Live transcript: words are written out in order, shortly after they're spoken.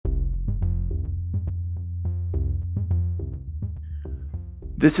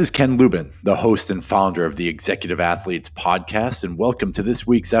This is Ken Lubin, the host and founder of the Executive Athletes Podcast, and welcome to this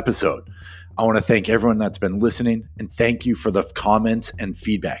week's episode. I want to thank everyone that's been listening, and thank you for the comments and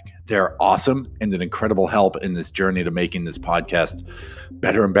feedback. They're awesome and an incredible help in this journey to making this podcast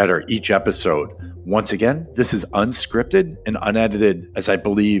better and better each episode. Once again, this is unscripted and unedited, as I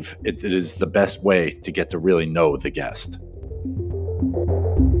believe it is the best way to get to really know the guest.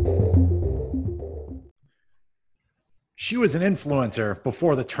 She was an influencer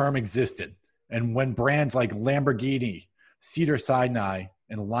before the term existed, and when brands like Lamborghini, Cedars-Sinai,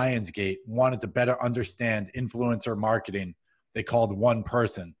 and Lionsgate wanted to better understand influencer marketing, they called one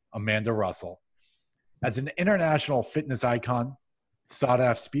person, Amanda Russell. As an international fitness icon,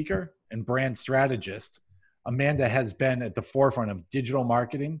 sought-after speaker, and brand strategist, Amanda has been at the forefront of digital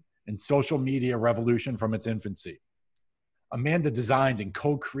marketing and social media revolution from its infancy. Amanda designed and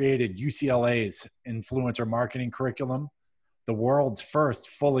co-created UCLA's influencer marketing curriculum, the world's first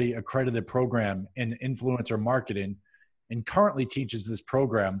fully accredited program in influencer marketing, and currently teaches this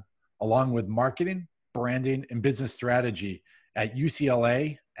program along with marketing, branding, and business strategy at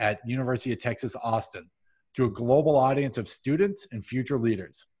UCLA at University of Texas, Austin, to a global audience of students and future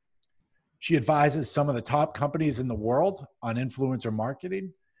leaders. She advises some of the top companies in the world on influencer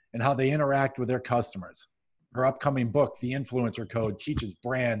marketing and how they interact with their customers. Her upcoming book, The Influencer Code, teaches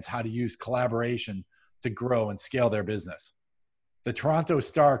brands how to use collaboration to grow and scale their business. The Toronto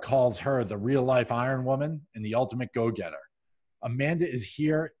Star calls her the real-life Iron Woman and the ultimate go-getter. Amanda is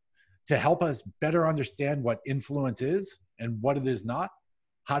here to help us better understand what influence is and what it is not,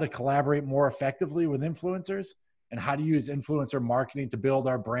 how to collaborate more effectively with influencers, and how to use influencer marketing to build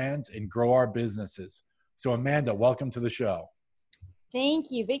our brands and grow our businesses. So Amanda, welcome to the show. Thank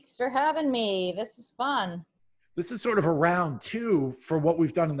you. Thanks for having me. This is fun. This is sort of a round two for what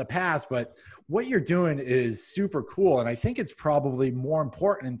we've done in the past, but what you're doing is super cool. And I think it's probably more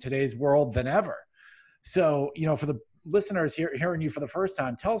important in today's world than ever. So, for the listeners hearing you for the first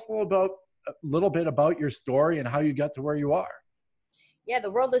time, tell us a little bit about your story and how you got to where you are. Yeah,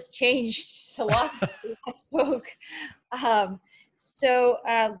 the world has changed a lot since we last spoke.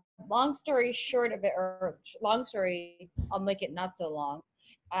 Long story short of it, or long story, I'll make it not so long,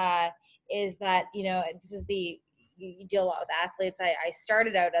 is that, you deal a lot with athletes. I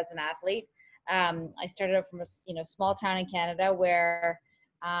started out as an athlete. I started out from a small town in Canada where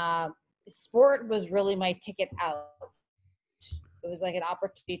sport was really my ticket out. It was like an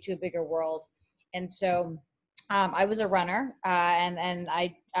opportunity to a bigger world. And so I was a runner, and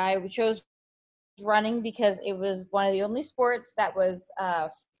I chose running because it was one of the only sports that was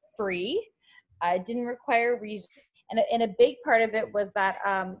free. It didn't require reasons. And a big part of it was that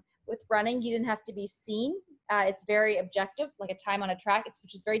with running, you didn't have to be seen. It's very objective, like a time on a track,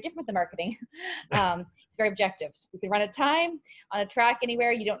 which is very different than marketing. It's very objective. So you can run a time on a track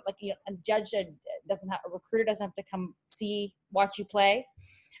anywhere. You don't a judge a recruiter doesn't have to come watch you play.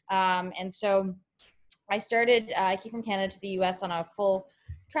 And so I came from Canada to the US on a full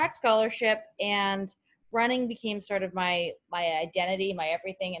track scholarship, and running became sort of my identity, my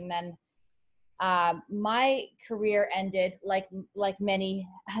everything. And then my career ended like many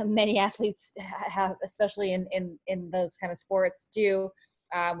athletes have, especially in those kind of sports do,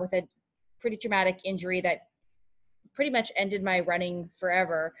 with a pretty traumatic injury that pretty much ended my running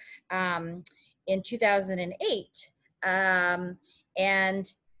forever in 2008. And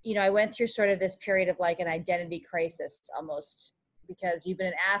I went through sort of this period of like an identity crisis almost, because you've been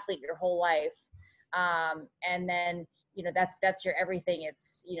an athlete your whole life, and then that's your everything.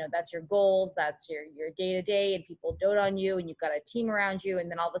 It's that's your goals, that's your day-to-day, and people dote on you, and you've got a team around you, and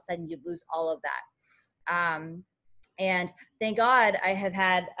then all of a sudden you lose all of that. And thank God I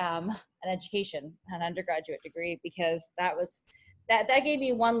had an education, an undergraduate degree, because that gave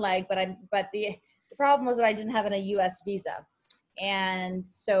me one leg, but the problem was that I didn't have a US visa. And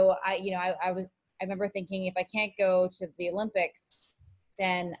so I remember thinking, if I can't go to the Olympics,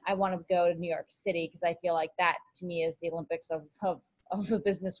 then I want to go to New York City, because I feel like that to me is the Olympics of the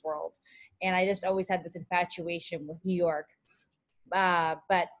business world. And I just always had this infatuation with New York. But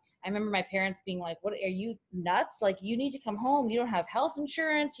I remember my parents being like, "What, are you nuts? Like, you need to come home. You don't have health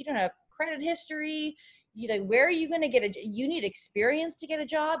insurance. You don't have credit history. Where are you going to get you need experience to get a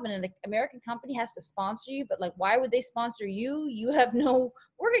job, and an American company has to sponsor you. But like, why would they sponsor you? You have no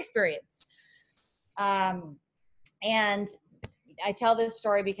work experience." And I tell this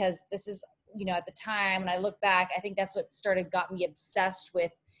story because this is, at the time, and I look back, I think that's what got me obsessed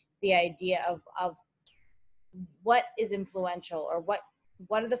with the idea of what is influential, or what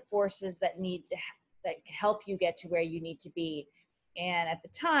are the forces that can help you get to where you need to be. And at the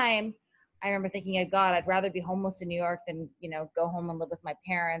time, I remember thinking, oh God, I'd rather be homeless in New York than, go home and live with my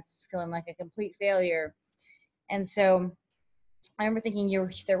parents, feeling like a complete failure. And so I remember thinking,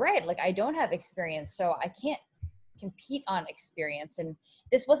 they're right. Like, I don't have experience, so I can't compete on experience. And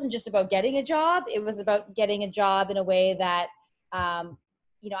this wasn't just about getting a job. It was about getting a job in a way that,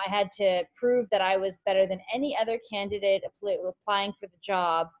 I had to prove that I was better than any other candidate applying for the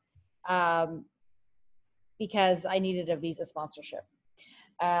job, because I needed a visa sponsorship.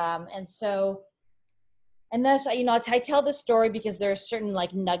 And that's, I tell this story because there's certain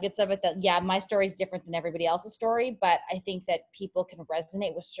like nuggets of it that, yeah, my story is different than everybody else's story, but I think that people can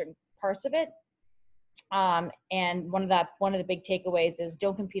resonate with certain parts of it. And one of the big takeaways is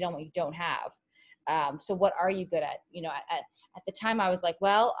don't compete on what you don't have. So what are you good at? At the time I was like,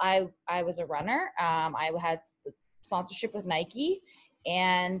 well, I was a runner. I had sponsorship with Nike,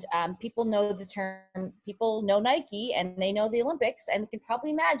 and people know people know Nike and they know the Olympics and can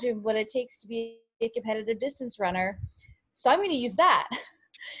probably imagine what it takes to be a competitive distance runner. So I'm going to use that.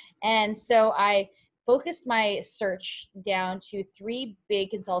 And so I focused my search down to 3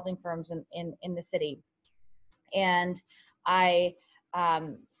 big consulting firms in the city. And I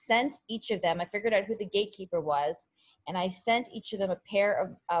sent each of them, I figured out who the gatekeeper was, and I sent each of them a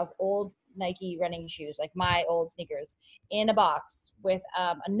pair of old Nike running shoes, like my old sneakers, in a box with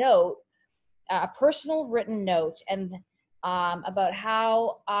a note, a personal written note, and about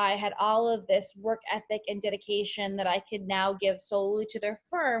how I had all of this work ethic and dedication that I could now give solely to their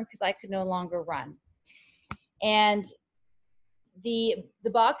firm because I could no longer run. And the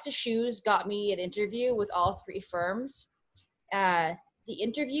box of shoes got me an interview with all 3 firms. The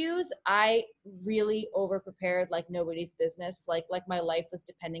interviews, I really over prepared like nobody's business. Like my life was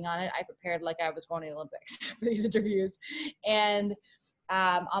depending on it. I prepared like I was going to the Olympics for these interviews. And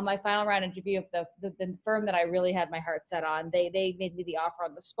on my final round interview of the firm that I really had my heart set on, they made me the offer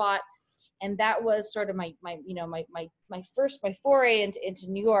on the spot. And that was sort of my foray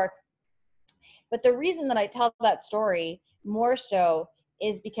into New York. But the reason that I tell that story more so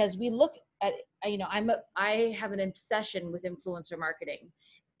is because we look at, I have an obsession with influencer marketing,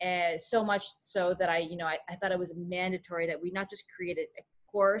 and so much so that I thought it was mandatory that we not just create a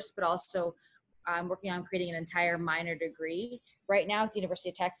course, but also I'm working on creating an entire minor degree right now at the University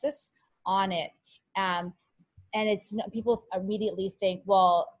of Texas on it. And it's people immediately think,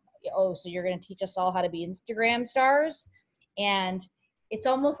 well, oh, so you're going to teach us all how to be Instagram stars? And it's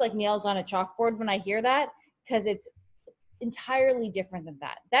almost like nails on a chalkboard when I hear that, because it's entirely different than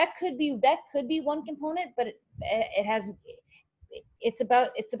that. That could be one component, but it hasn't. It's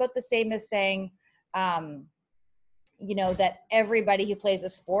about the same as saying, that everybody who plays a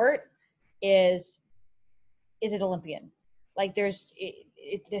sport is an Olympian. Like they're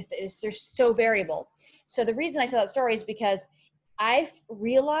so variable. So the reason I tell that story is because I've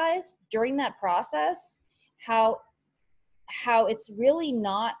realized during that process how it's really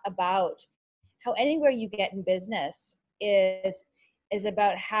not about how anywhere you get in business is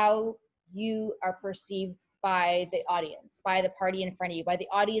about how you are perceived by the audience, by the party in front of you, by the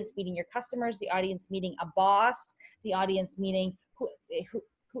audience meeting your customers, the audience meeting a boss, the audience meeting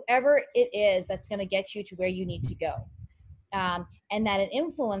whoever it is that's going to get you to where you need to go. And that an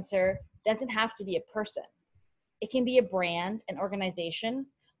influencer doesn't have to be a person. It can be a brand, an organization.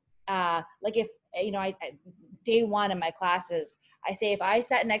 Like if, day one in my classes, I say, if I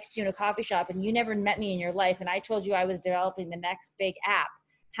sat next to you in a coffee shop and you never met me in your life and I told you I was developing the next big app,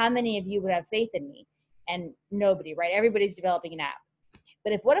 how many of you would have faith in me? And nobody, right? Everybody's developing an app.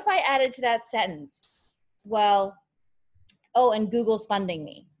 But what if I added to that sentence, well, oh, and Google's funding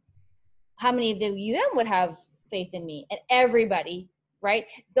me? How many of you then would have faith in me? And everybody, right?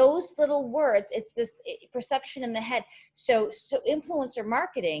 Those little words, it's this perception in the head. So influencer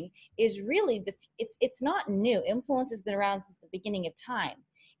marketing is really it's not new. Influence has been around since the beginning of time.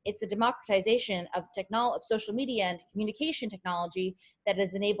 It's the democratization of social media and communication technology that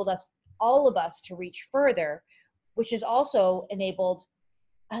has enabled all of us to reach further, which has also enabled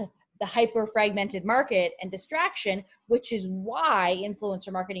the hyper fragmented market and distraction, which is why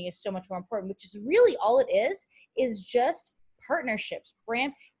influencer marketing is so much more important, which is really all it is just partnerships,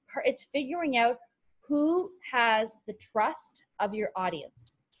 it's figuring out who has the trust of your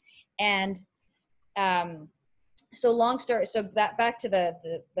audience. And so long story, so that back to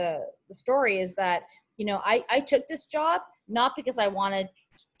the story is that, I took this job not because I wanted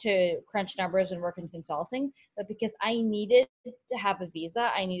to crunch numbers and work in consulting, but because I needed to have a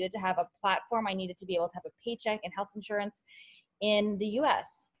visa, I needed to have a platform, I needed to be able to have a paycheck and health insurance in the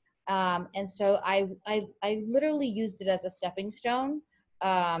US. And so I literally used it as a stepping stone.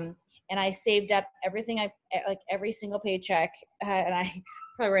 And I saved up everything, like every single paycheck, and I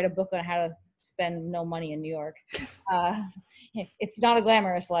probably write a book on how to spend no money in New York. It's not a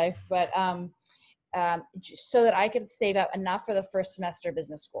glamorous life, but just so that I could save up enough for the first semester of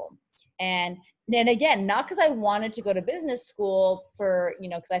business school. And then again, not because I wanted to go to business school for,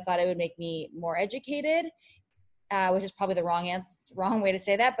 because I thought it would make me more educated, which is probably the wrong way to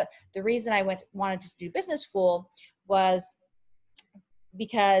say that. But the reason I wanted to do business school was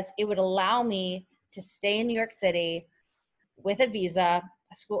because it would allow me to stay in New York City with a visa,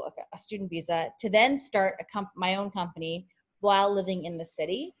 a student visa, to then start my own company while living in the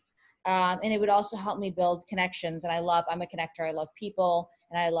city. And it would also help me build connections. And I'm a connector. I love people,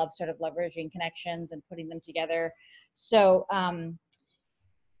 and I love sort of leveraging connections and putting them together. So, and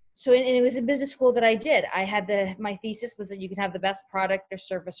it was a business school that I did. My thesis was that you can have the best product or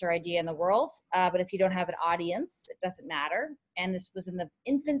service or idea in the world, but if you don't have an audience, it doesn't matter. And this was in the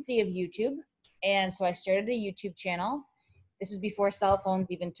infancy of YouTube. And so I started a YouTube channel. This is before cell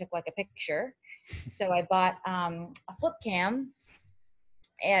phones even took like a picture. So I bought a flip cam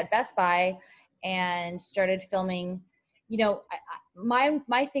at Best Buy and started filming.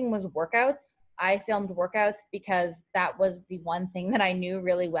 My thing was workouts. I filmed workouts because that was the one thing that I knew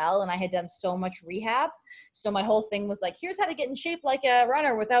really well, and I had done so much rehab. So my whole thing was like, here's how to get in shape like a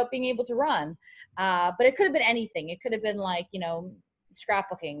runner without being able to run. But it could have been anything. It could have been like,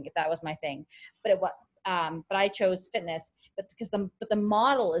 scrapbooking if that was my thing. But I chose fitness. But the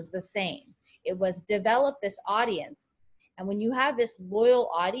model is the same. It was develop this audience. And when you have this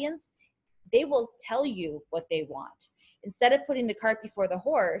loyal audience, they will tell you what they want. Instead of putting the cart before the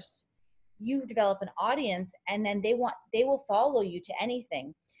horse, you develop an audience, and then they will follow you to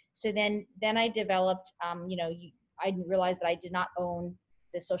anything. So then I developed, I realized that I did not own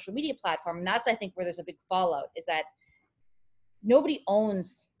the social media platform. And that's, I think, where there's a big fallout, is that nobody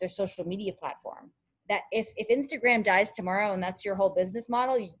owns their social media platform. That if Instagram dies tomorrow and that's your whole business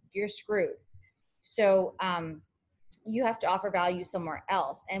model, you're screwed. So, you have to offer value somewhere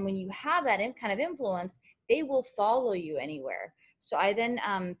else. And when you have that kind of influence, they will follow you anywhere. So I then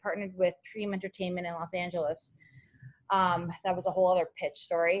partnered with Dream Entertainment in Los Angeles. That was a whole other pitch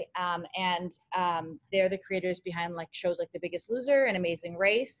story. And they're the creators behind like shows like The Biggest Loser and Amazing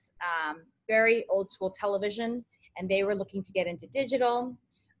Race, very old school television. And they were looking to get into digital.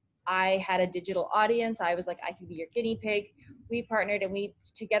 I had a digital audience. I was like, I can be your guinea pig. We partnered, and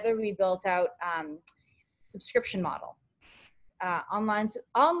together we built out subscription model,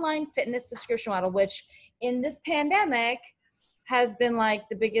 online fitness subscription model, which in this pandemic has been like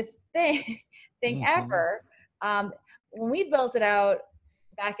the biggest thing ever. When we built it out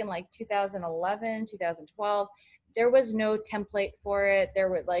back in like 2011, 2012, there was no template for it.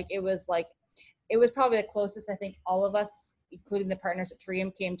 It was probably the closest I think all of us, including the partners at Trium,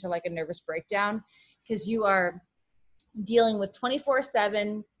 came to like a nervous breakdown, because you are dealing with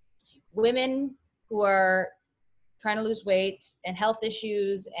 24/7 women who are trying to lose weight and health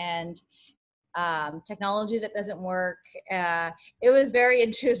issues and technology that doesn't work. It was very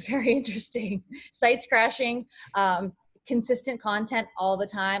interesting. Sites crashing, consistent content all the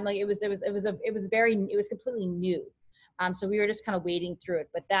time. Like it was completely new. So we were just kind of wading through it,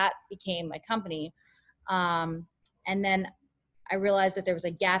 but that became my company. And then I realized that there was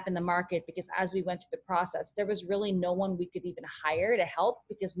a gap in the market, because as we went through the process, there was really no one we could even hire to help,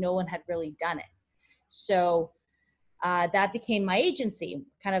 because no one had really done it. So that became my agency,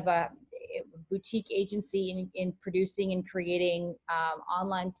 kind of a boutique agency in producing and creating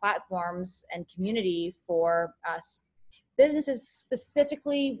online platforms and community for businesses.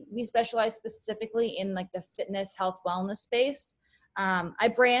 Specifically, we specialize specifically in like the fitness, health, wellness space. I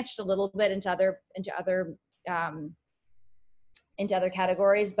branched a little bit into other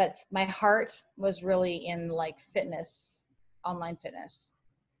categories, but my heart was really in like fitness, online fitness.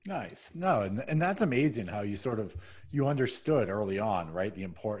 Nice. No, and that's amazing how you understood early on, right, the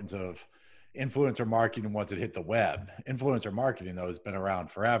importance of influencer marketing once it hit the web. Influencer marketing, though, has been around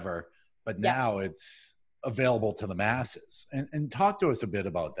forever, but now it's available to the masses. And talk to us a bit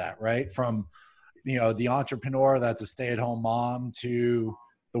about that, right? From, the entrepreneur that's a stay-at-home mom to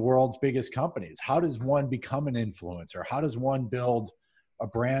the world's biggest companies. How does one become an influencer? How does one build a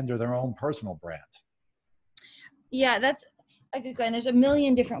brand or their own personal brand? Yeah, that's a good question. There's a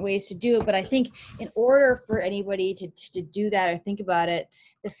million different ways to do it, but I think in order for anybody to do that or think about it,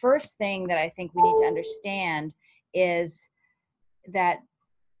 the first thing that I think we need to understand is that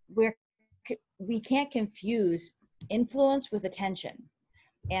we can't confuse influence with attention.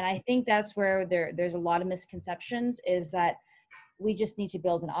 And I think that's where there's a lot of misconceptions, is that we just need to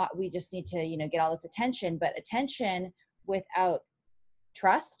get all this attention, but attention without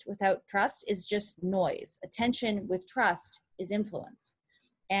trust is just noise. Attention with trust is influence.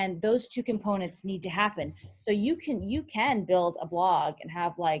 And those two components need to happen. So you can build a blog and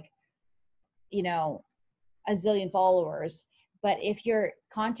have like, you know, a zillion followers, but if your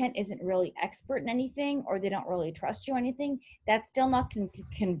content isn't really expert in anything, or they don't really trust you anything, that's still not going to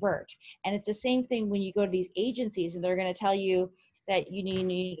convert. And it's the same thing when you go to these agencies and they're going to tell you that you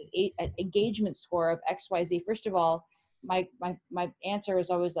need an engagement score of XYZ. First of all, my answer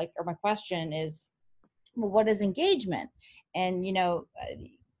is always like, or my question is, well, what is engagement? And, you know,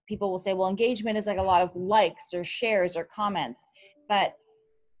 people will say, well, engagement is like a lot of likes or shares or comments, but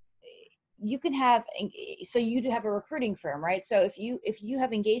you can have, so you do have a recruiting firm, right? So if you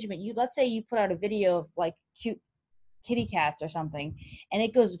have engagement, let's say you put out a video of like cute kitty cats or something and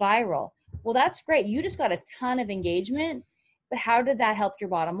it goes viral. Well, that's great. You just got a ton of engagement, but how did that help your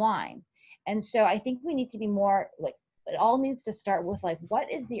bottom line? And so I think we need to be more like, it all needs to start with like,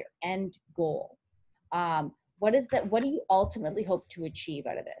 what is your end goal? What is that? What do you ultimately hope to achieve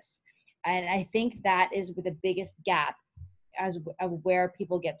out of this? And I think that is the biggest gap of where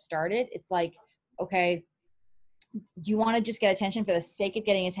people get started. It's like, okay, do you want to just get attention for the sake of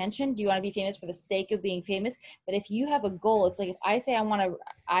getting attention? Do you want to be famous for the sake of being famous? But if you have a goal, it's like, if I say I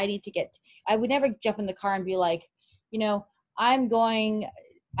would never jump in the car and be like, you know, I'm going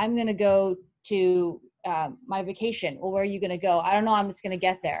to go to my vacation. Well, where are you going to go? I don't know. I'm just going to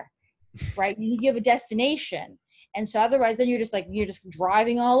get there. Right. You have a destination. And so otherwise then you're just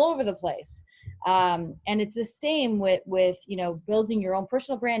driving all over the place. And it's the same with, you know, building your own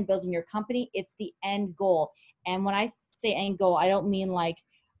personal brand, building your company. It's the end goal. And when I say end goal, I don't mean like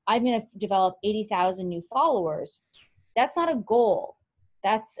I'm going to develop 80,000 new followers. That's not a goal.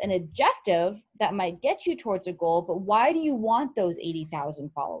 That's an objective that might get you towards a goal, but why do you want those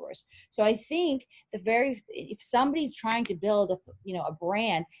 80,000 followers? So I think if somebody's trying to build a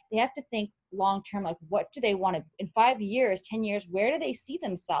brand, they have to think long term, like, what do they want to, in 5 years, 10 years, where do they see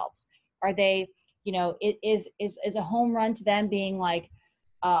themselves? Are they, you know, is a home run to them being like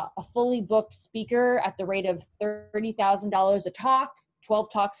a fully booked speaker at the rate of $30,000 a talk,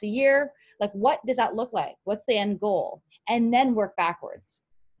 12 talks a year? Like, what does that look like? What's the end goal? And then work backwards.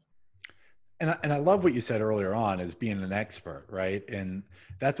 And I love what you said earlier on, is being an expert, right? And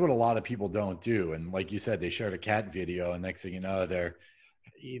that's what a lot of people don't do. And like you said, they shared a cat video, and next thing you know,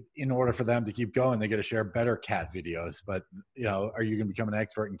 in order for them to keep going, they got to share better cat videos. But, you know, are you going to become an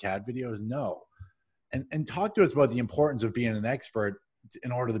expert in cat videos? No. And talk to us about the importance of being an expert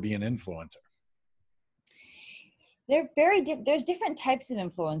in order to be an influencer. They're there's different types of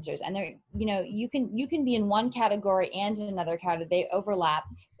influencers, and they're, you know, you can be in one category and in another category. They overlap,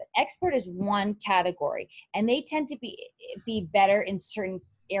 but expert is one category, and they tend to be better in certain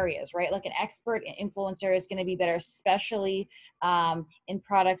areas, right? Like an expert influencer is going to be better, especially in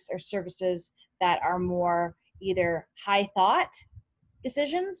products or services that are more either high thought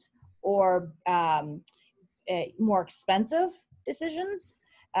decisions or more expensive decisions,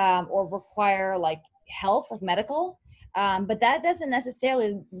 or require like health, like medical. But that doesn't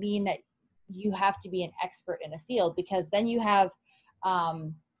necessarily mean that you have to be an expert in a field, because then you have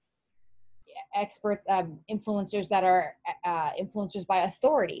experts, influencers that are influencers by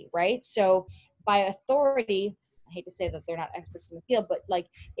authority, right? So by authority, I hate to say that they're not experts in the field, but like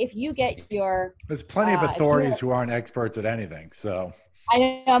if you get there's plenty of authorities who aren't experts at anything. So I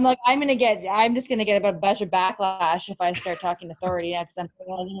know, I'm like, I'm just going to get a bunch of backlash if I start talking authority next.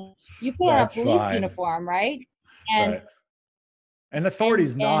 You put on a police uniform, right? And right. And authority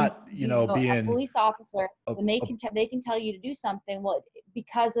is not, being a police officer, when they can tell you to do something. Well,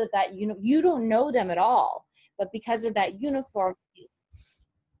 because of that, you don't know them at all, but because of that uniform.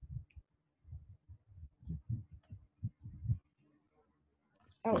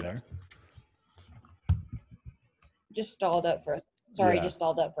 Oh, there. Just stalled out for. Sorry, just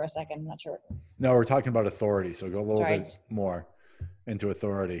stalled out for a second. I'm not sure. No, we're talking about authority. So go a little bit more into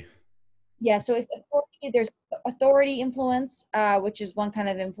authority. Yeah, so it's authority. There's authority influence, which is one kind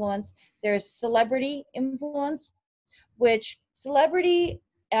of influence. There's celebrity influence, which celebrities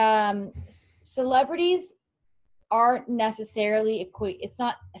aren't necessarily it's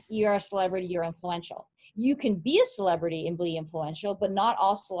not you're a celebrity, you're influential. You can be a celebrity and be influential, but not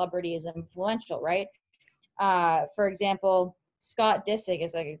all celebrity is influential, right? For example, Scott Disick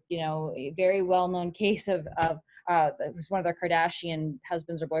is a very well-known case of it was one of their Kardashian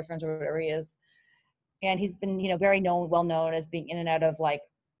husbands or boyfriends or whatever he is. And he's been, very well known as being in and out of like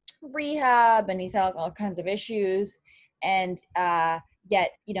rehab, and he's had all kinds of issues. And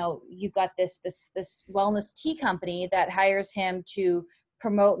yet, you've got this wellness tea company that hires him to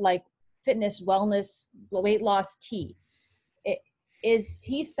promote like fitness, wellness, weight loss tea. Is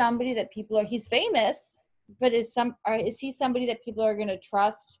he somebody that he's famous, but is he somebody that people are going to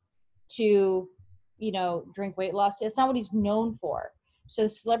trust to, drink weight loss? It's not what he's known for. So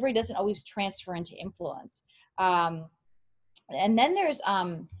celebrity doesn't always transfer into influence. And then there's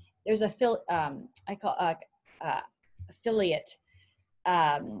I call affiliate.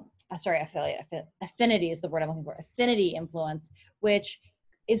 Affinity is the word I'm looking for. Affinity influence, which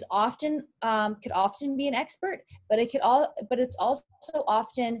is often could often be an expert, but it's also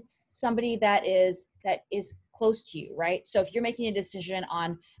often somebody that is close to you, right? So if you're making a decision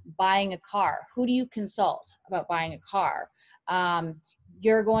on buying a car, who do you consult about buying a car?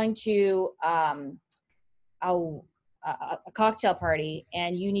 You're going to a cocktail party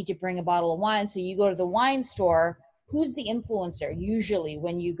and you need to bring a bottle of wine, so you go to the wine store. Who's the influencer usually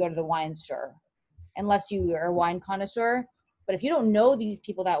when you go to the wine store? Unless you are a wine connoisseur. But if you don't know these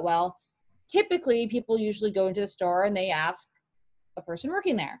people that well, typically people usually go into the store and they ask a person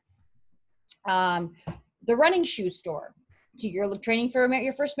working there. The running shoe store. You're training for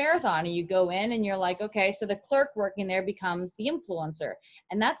your first marathon and you go in and you're like, okay, so the clerk working there becomes the influencer.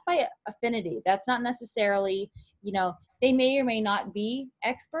 And that's by affinity. That's not necessarily, they may or may not be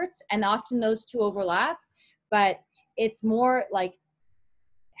experts, and often those two overlap, but it's more like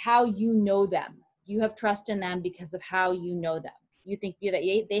how you know them. You have trust in them because of how you know them. You think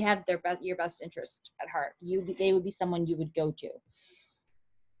that they have your best interest at heart. They would be someone you would go to.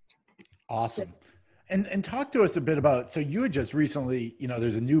 Awesome. So, and talk to us a bit about, so you had just recently,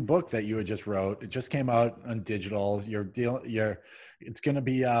 there's a new book that you had just wrote. It just came out on digital. It's going to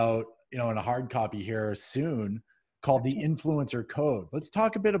be out, in a hard copy here soon, called The Influencer Code. Let's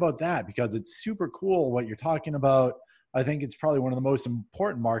talk a bit about that, because it's super cool what you're talking about. I think it's probably one of the most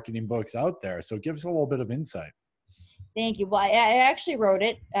important marketing books out there. So give us a little bit of insight. Thank you. Well, I actually wrote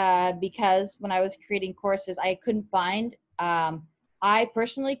it because when I was creating courses, I couldn't find, I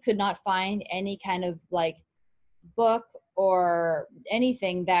personally could not find any kind of like book or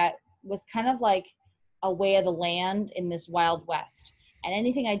anything that was kind of like a way of the land in this Wild West. And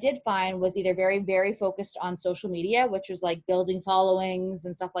anything I did find was either very, very focused on social media, which was like building followings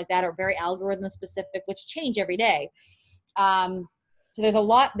and stuff like that, or very algorithm specific, which change every day. So there's a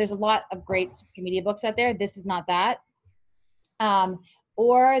lot of great social media books out there. This is not that.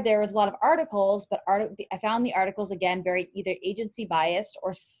 Or there was a lot of articles, but I found the articles, again, very either agency biased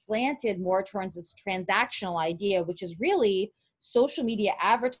or slanted more towards this transactional idea, which is really social media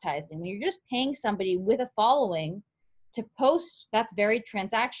advertising. When you're just paying somebody with a following to post, that's very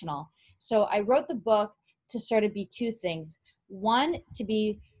transactional. So I wrote the book to sort of be two things. One, to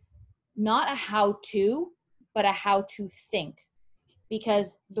be not a how-to, but a how to think,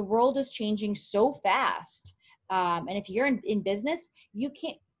 because the world is changing so fast. And if you're in business, you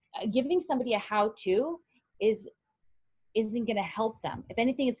can't, giving somebody a how-to isn't going to help them. If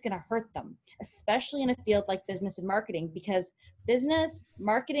anything, it's going to hurt them, especially in a field like business and marketing, because business,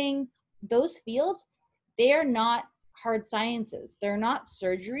 marketing, those fields, they are not hard sciences. They're not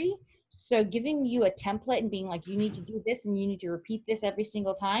surgery. So giving you a template and being like, you need to do this and you need to repeat this every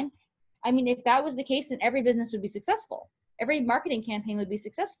single time. I mean, if that was the case, then every business would be successful. Every marketing campaign would be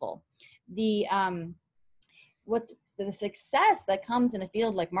successful. What's the success that comes in a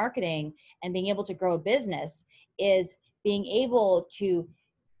field like marketing and being able to grow a business is being able to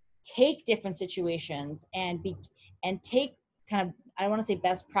take different situations and take kind of, I don't want to say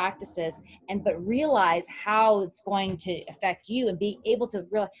best practices, but realize how it's going to affect you, and be able to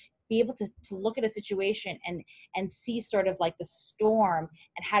look at a situation and see sort of like the storm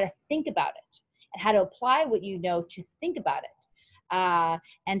and how to think about it and how to apply what you know to think about it.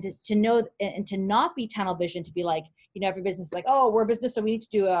 And to know and to not be tunnel vision, to be like, every business is like, oh, we're a business, so we need to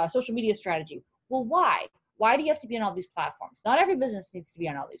do a social media strategy. Well, why? Why do you have to be on all these platforms? Not every business needs to be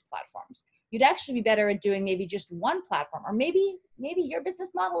on all these platforms. You'd actually be better at doing maybe just one platform, or maybe your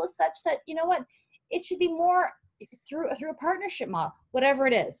business model is such that, it should be more through a partnership model, whatever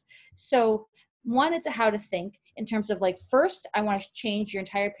it is. So one, it's a how to think in terms of like, first, I want to change your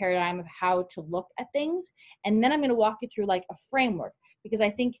entire paradigm of how to look at things. And then I'm going to walk you through like a framework, because I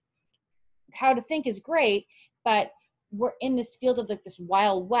think how to think is great, but we're in this field of like this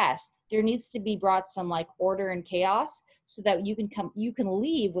Wild West. There needs to be brought some like order and chaos so that you can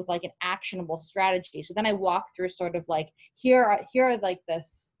leave with like an actionable strategy. So then I walk through sort of like, here are like the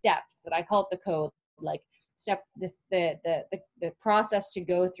steps that I call it the code, like the process to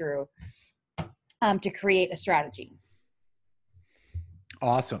go through to create a strategy.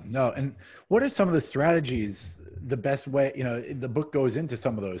 Awesome. No. And what are some of the strategies, the best way, the book goes into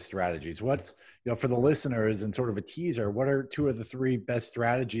some of those strategies. What's, for the listeners and sort of a teaser, what are 2 of the 3 best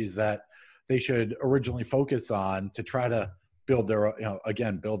strategies that they should originally focus on to try to build their,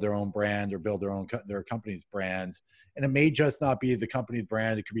 again, build their own brand or build their company's brand. And it may just not be the company's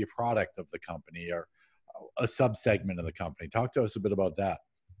brand. It could be a product of the company or a subsegment of the company. Talk to us a bit about that.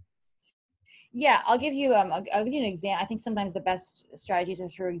 Yeah, I'll give you an example. I think sometimes the best strategies are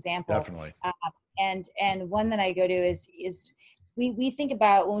through example. Definitely. And one that I go to is we think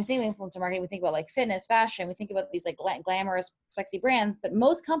about, when we think of influencer marketing, we think about like fitness, fashion, we think about these like glamorous, sexy brands, but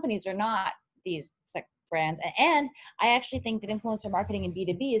most companies are not these brands. And I actually think that influencer marketing in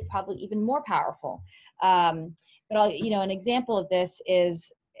B2B is probably even more powerful. But an example of this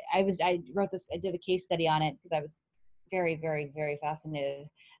is I did a case study on it because I was very, very, very fascinated.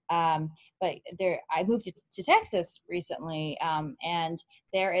 But I moved to Texas recently, and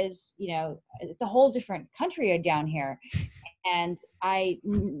there is, it's a whole different country down here. And I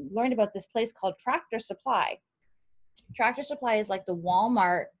learned about this place called Tractor Supply. Tractor Supply is like the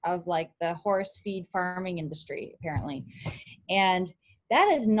Walmart of like the horse feed farming industry, apparently. And that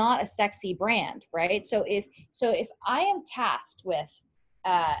is not a sexy brand, right? So if I am tasked with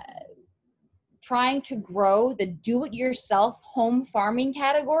trying to grow the do-it-yourself home farming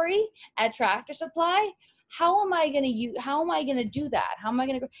category at Tractor Supply, how am I going to do that? How am I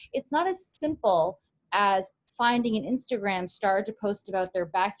going to go? It's not as simple as finding an Instagram star to post about their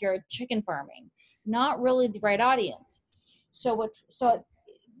backyard chicken farming. Not really the right audience. So what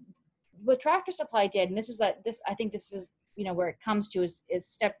Tractor Supply did, and I think this is where it comes to is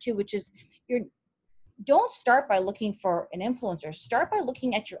step 2, which is don't start by looking for an influencer. Start by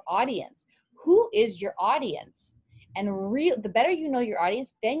looking at your audience. Who is your audience? And the better you know your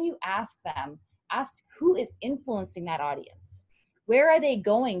audience, then you ask who is influencing that audience. Where are they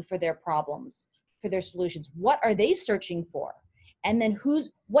going for their problems, for their solutions? What are they searching for? And then who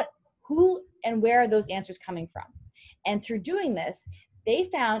and where are those answers coming from? And through doing this, they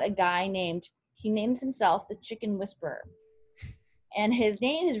found a guy he names himself the Chicken Whisperer. And his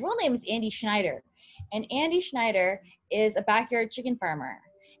real name is Andy Schneider. And Andy Schneider is a backyard chicken farmer.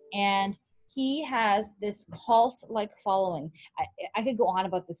 And he has this cult-like following. I could go on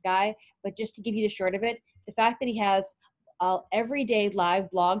about this guy, but just to give you the short of it, the fact that he has everyday live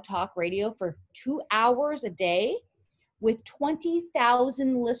blog talk radio for 2 hours a day with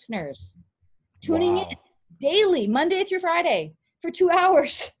 20,000 listeners tuning in daily, Monday through Friday, for 2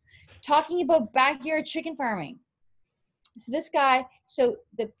 hours, talking about backyard chicken farming. So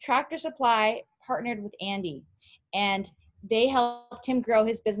the Tractor Supply partnered with Andy, and they helped him grow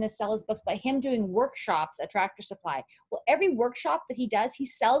his business, sell his books by him doing workshops at Tractor Supply. Well, every workshop that he does, he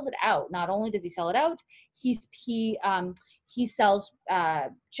sells it out. Not only does he sell it out, he sells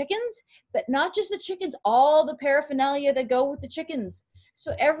chickens, but not just the chickens, all the paraphernalia that go with the chickens.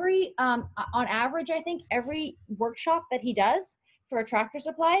 So on average, I think every workshop that he does for a Tractor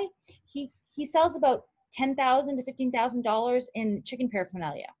Supply, he sells about $10,000 to $15,000 in chicken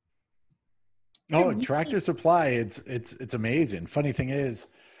paraphernalia. Tractor Supply, it's amazing. Funny thing is,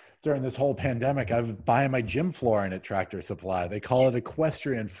 during this whole pandemic, I've buying my gym flooring at Tractor Supply. They call it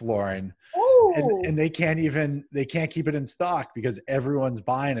equestrian flooring. And they can't keep it in stock because everyone's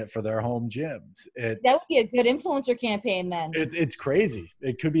buying it for their home gyms. That would be a good influencer campaign then. It's crazy.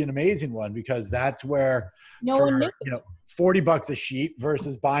 It could be an amazing one because that's where one knew. $40 a sheet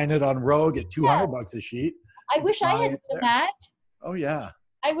versus buying it on Rogue at $200 a sheet. I wish I had done that. Oh yeah.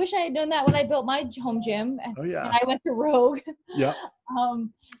 I wish I had done that when I built my home gym. Oh yeah. And I went to Rogue. Yeah.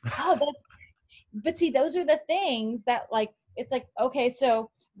 But see, those are the things that it's like, okay,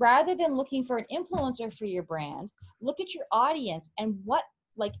 so rather than looking for an influencer for your brand, look at your audience and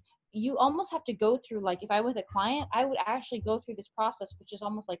you almost have to go through, if I was a client, I would actually go through this process, which is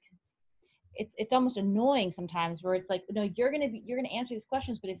almost it's almost annoying sometimes, where it's like, no, you're going to answer these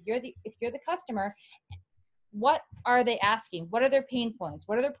questions, but if you're the customer, what are they asking? What are their pain points?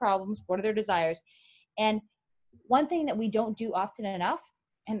 What are their problems? What are their desires? And one thing that we don't do often enough,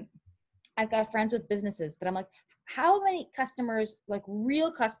 and I've got friends with businesses that I'm like, how many customers,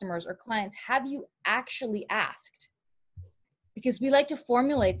 real customers or clients, have you actually asked? Because we like to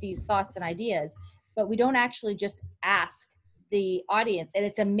formulate these thoughts and ideas, but we don't actually just ask the audience. And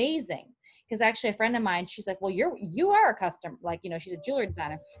it's amazing because actually a friend of mine, she's like, well, you are a customer. She's a jewelry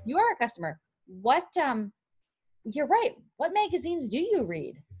designer. You are a customer. You're right. What magazines do you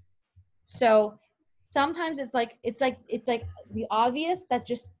read? So sometimes it's like the obvious that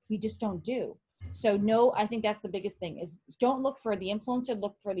we just don't do. So no, I think that's the biggest thing is don't look for the influencer,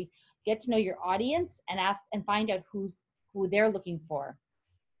 get to know your audience and ask and find out who they're looking for.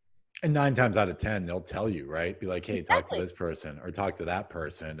 And 9 times out of 10, they'll tell you, right? Be like, hey, exactly. Talk to this person or talk to that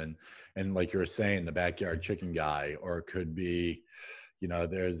person. And like you were saying, the backyard chicken guy, or it could be, You know,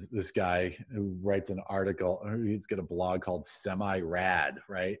 there's this guy who writes an article, or he's got a blog called Semi Rad,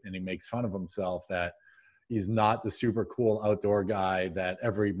 right? And he makes fun of himself that he's not the super cool outdoor guy that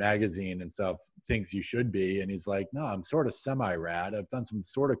every magazine and stuff thinks you should be. And he's like, no, I'm sort of semi rad. I've done some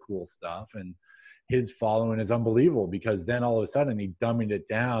sort of cool stuff. And his following is unbelievable, because then all of a sudden he dummied it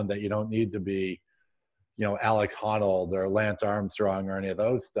down that you don't need to be, you know, Alex Honnold or Lance Armstrong or any of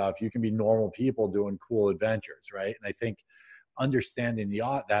those stuff. You can be normal people doing cool adventures, right? And I think understanding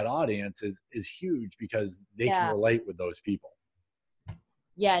that audience is huge, because they can Yeah. relate with those people.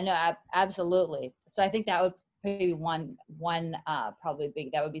 Yeah, no, absolutely. So I think that would be one probably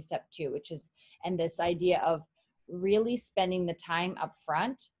big, that would be step two, which is, and this idea of really spending the time up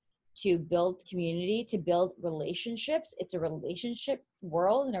front to build community, to build relationships. It's a relationship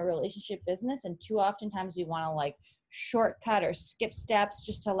world and a relationship business. And too often times we want to like shortcut or skip steps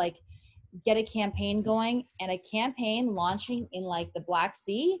just to like get a campaign going. And a campaign launching in like the Black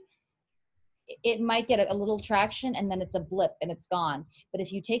Sea, it might get a little traction and then it's a blip and it's gone. But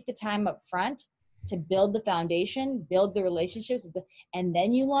if you take the time up front to build the foundation, build the relationships, and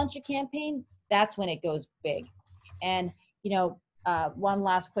then you launch a campaign, that's when it goes big. And, you know, one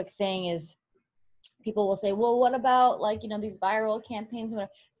last quick thing is, people will say, well, what about like, you know, these viral campaigns?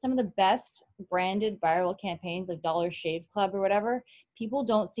 Some of the best branded viral campaigns like Dollar Shave Club or whatever, people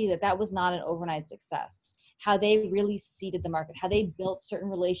don't see that was not an overnight success. How they really seeded the market, how they built certain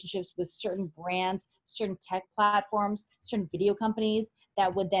relationships with certain brands, certain tech platforms, certain video companies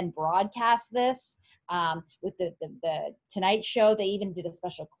that would then broadcast this. With the Tonight Show, they even did a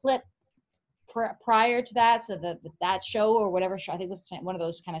special clip prior to that, so that show or whatever show, I think it was one of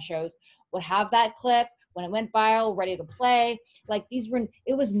those kind of shows, would have that clip when it went viral, ready to play. Like it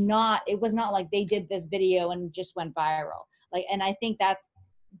was not like they did this video and just went viral. Like, and I think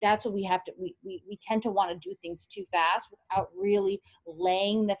that's what we have to, we tend to want to do things too fast without really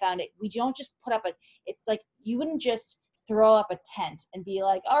laying the foundation. We don't just put up it's like, you wouldn't just throw up a tent and be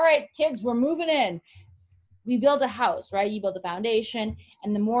like, all right, kids, we're moving in. We build a house, right? You build a foundation,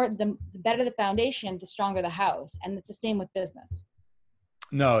 and the better the foundation, the stronger the house. And it's the same with business.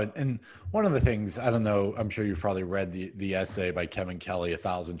 No, and one of the things, I don't know, I'm sure you've probably read the essay by Kevin Kelly,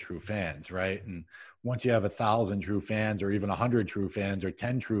 1,000 True Fans, right? And once you have 1,000 true fans, or even 100 true fans, or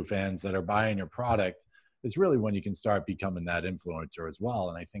 10 true fans that are buying your product, it's really when you can start becoming that influencer as well.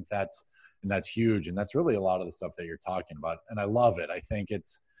 And I think that's huge. And that's really a lot of the stuff that you're talking about. And I love it. I think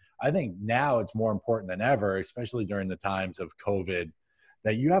now it's more important than ever, especially during the times of COVID,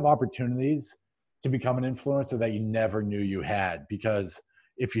 that you have opportunities to become an influencer that you never knew you had. Because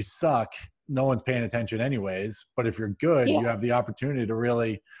if you suck, no one's paying attention anyways. But if you're good, you have the opportunity to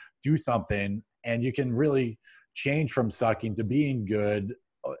really do something, and you can really change from sucking to being good,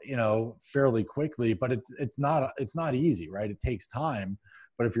 you know, fairly quickly. But it's not easy, right? It takes time.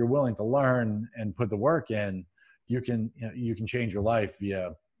 But if you're willing to learn and put the work in, you can change your life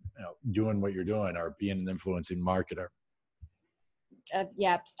via, you know, doing what you're doing or being an influencing marketer.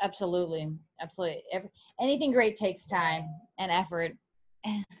 Yeah, absolutely. Anything great takes time and effort.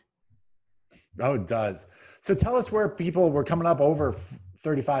 Oh, it does. So tell us where we're coming up over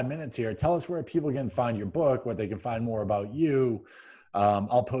 35 minutes here. Tell us where people can find your book, what they can find more about you.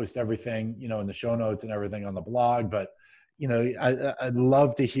 I'll post everything, you know, in the show notes and everything on the blog, but you know, I'd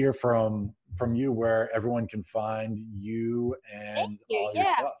love to hear from you where everyone can find you and all your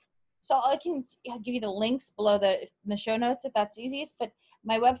stuff. So I can give you the links below the show notes if that's easiest. But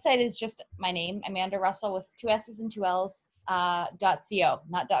my website is just my name, Amanda Russell, with 2 S's and 2 L's, .co,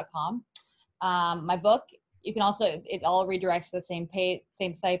 not .com. My book, you can also, it all redirects to the same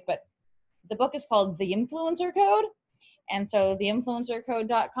site, but the book is called The Influencer Code. And so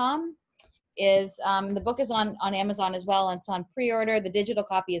theinfluencercode.com is, the book is on Amazon as well. And it's on pre-order. The digital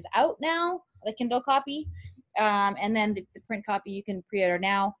copy is out now, the Kindle copy. And then the print copy you can pre-order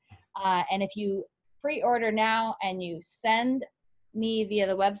now. And if you pre-order now and you send me via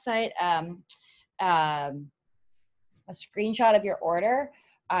the website a screenshot of your order,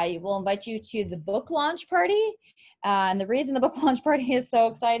 I will invite you to the book launch party. And the reason the book launch party is so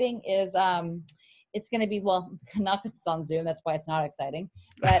exciting is it's going to be, well, not because it's on Zoom, that's why it's not exciting,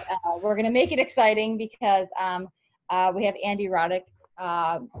 but we're going to make it exciting because we have Andy Roddick,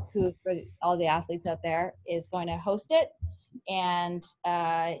 who, for all the athletes out there, is going to host it and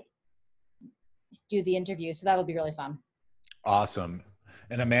do the interview. So that'll be really fun. Awesome.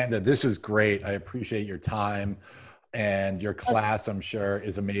 And Amanda, this is great. I appreciate your time, and your class, I'm sure,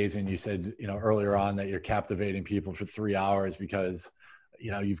 is amazing. You said, you know, earlier on that you're captivating people for 3 hours because,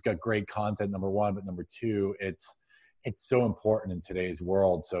 you know, you've got great content, number one, but number two, it's so important in today's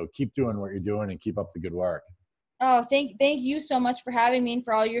world. So keep doing what you're doing and keep up the good work. Oh, thank you so much for having me and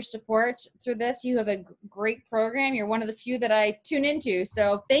for all your support through this. You have a great program. You're one of the few that I tune into.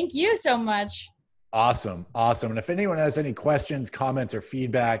 So thank you so much. Awesome. Awesome. And if anyone has any questions, comments, or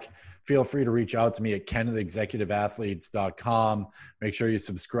feedback, feel free to reach out to me at ken@executiveathletes.com. Make sure you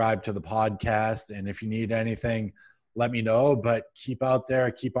subscribe to the podcast. And if you need anything, let me know. But keep out there,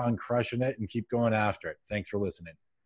 keep on crushing it, and keep going after it. Thanks for listening.